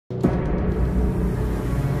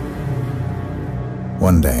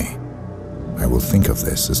One day, I will think of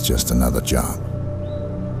this as just another job.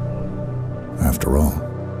 After all,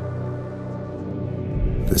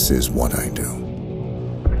 this is what I do.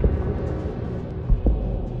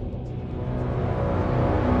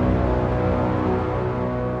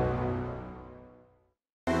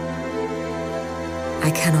 I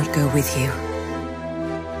cannot go with you.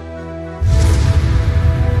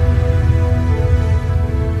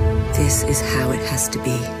 This is how it has to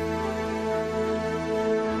be.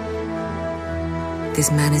 This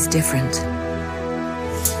man is different.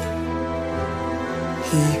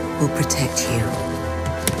 He will protect you.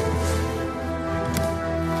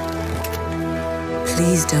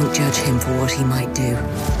 Please don't judge him for what he might do.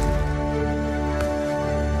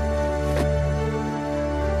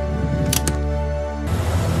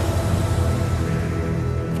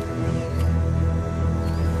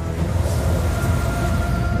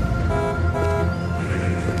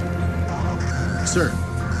 Sir.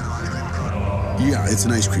 Yeah, it's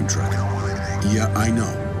an ice cream truck. Yeah, I know.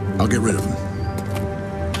 I'll get rid of him.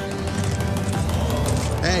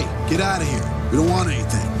 Hey, get out of here. We don't want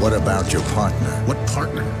anything. What about your partner? What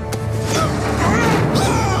partner?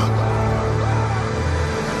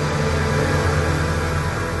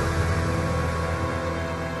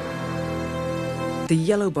 The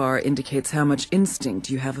yellow bar indicates how much instinct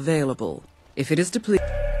you have available. If it is depleted,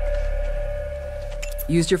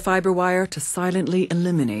 use your fiber wire to silently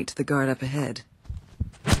eliminate the guard up ahead.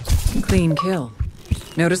 Clean kill.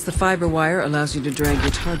 Notice the fiber wire allows you to drag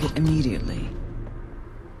your target immediately.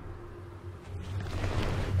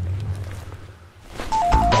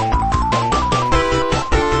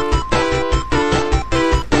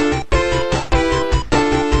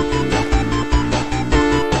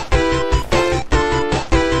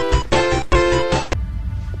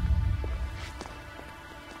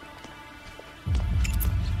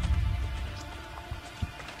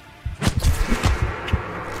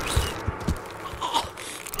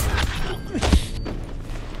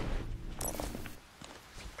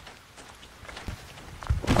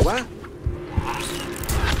 What?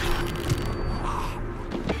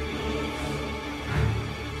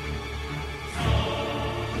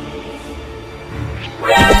 You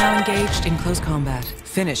are now engaged in close combat.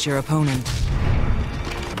 Finish your opponent.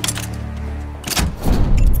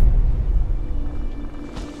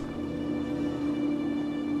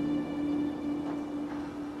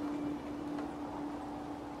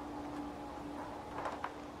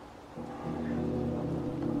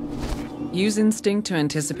 Use instinct to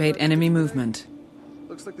anticipate enemy movement.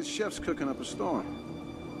 Looks like the chef's cooking up a storm.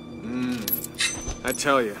 I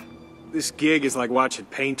tell you, this gig is like watching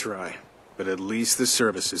paint dry, but at least the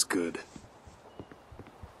service is good.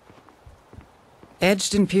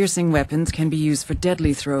 Edged and piercing weapons can be used for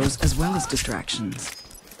deadly throws as well as distractions.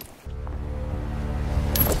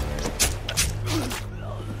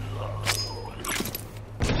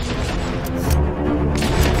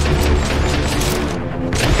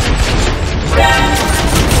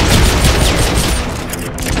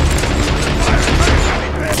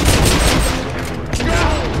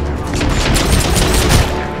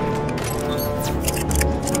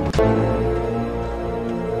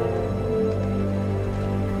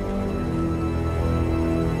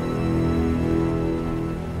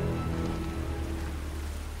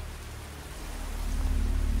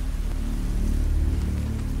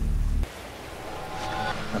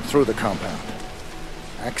 I'm through the compound.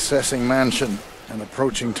 Accessing mansion and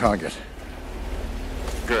approaching target.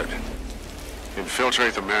 Good.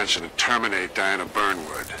 Infiltrate the mansion and terminate Diana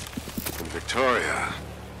Burnwood. And Victoria,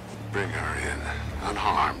 bring her in,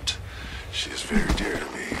 unharmed. She is very dear to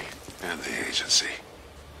me and the agency.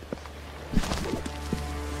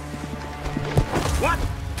 What?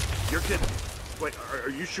 You're kidding. Wait, are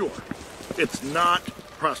you sure? It's not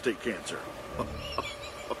prostate cancer.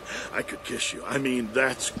 I could kiss you. I mean,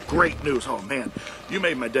 that's great news. Oh, man. You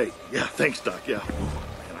made my day. Yeah, thanks, Doc. Yeah.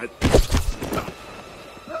 Man,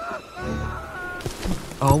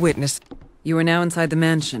 All witness. You are now inside the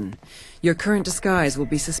mansion. Your current disguise will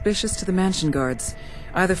be suspicious to the mansion guards.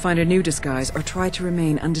 Either find a new disguise or try to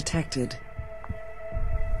remain undetected.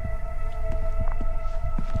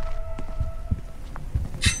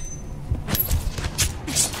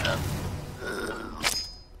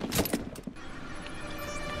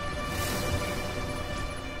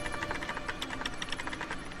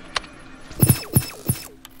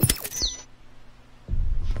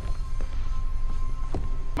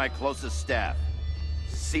 My closest staff.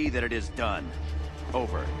 See that it is done.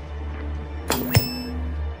 Over.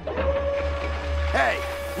 Hey!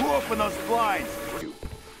 Who opened those blinds?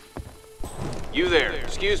 You there,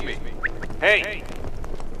 excuse me. Hey!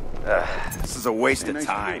 This is a waste of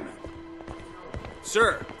time.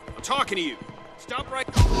 Sir, I'm talking to you. Stop right.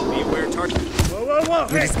 Be aware, target. Whoa!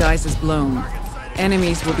 Your disguise is blown.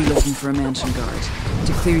 Enemies will be looking for a mansion guard.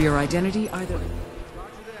 To clear your identity, either...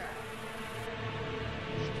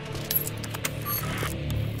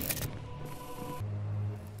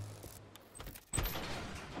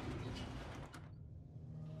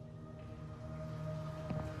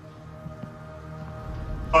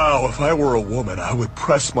 Wow, if I were a woman, I would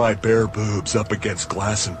press my bare boobs up against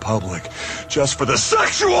glass in public, just for the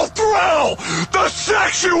sexual thrill! The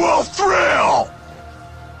sexual thrill!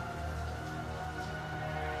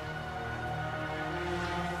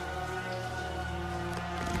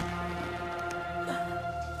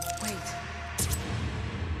 Wait.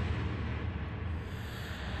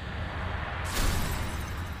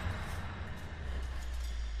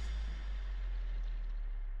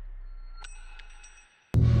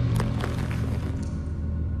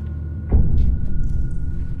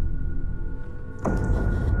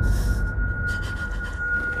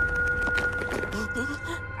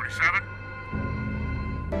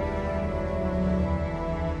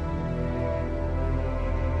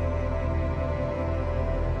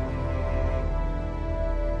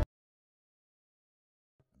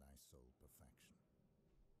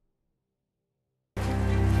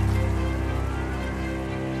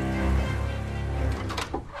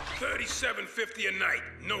 $37.50 a night,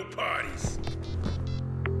 no parties.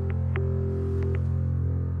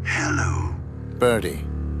 Birdie,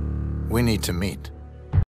 we need to meet.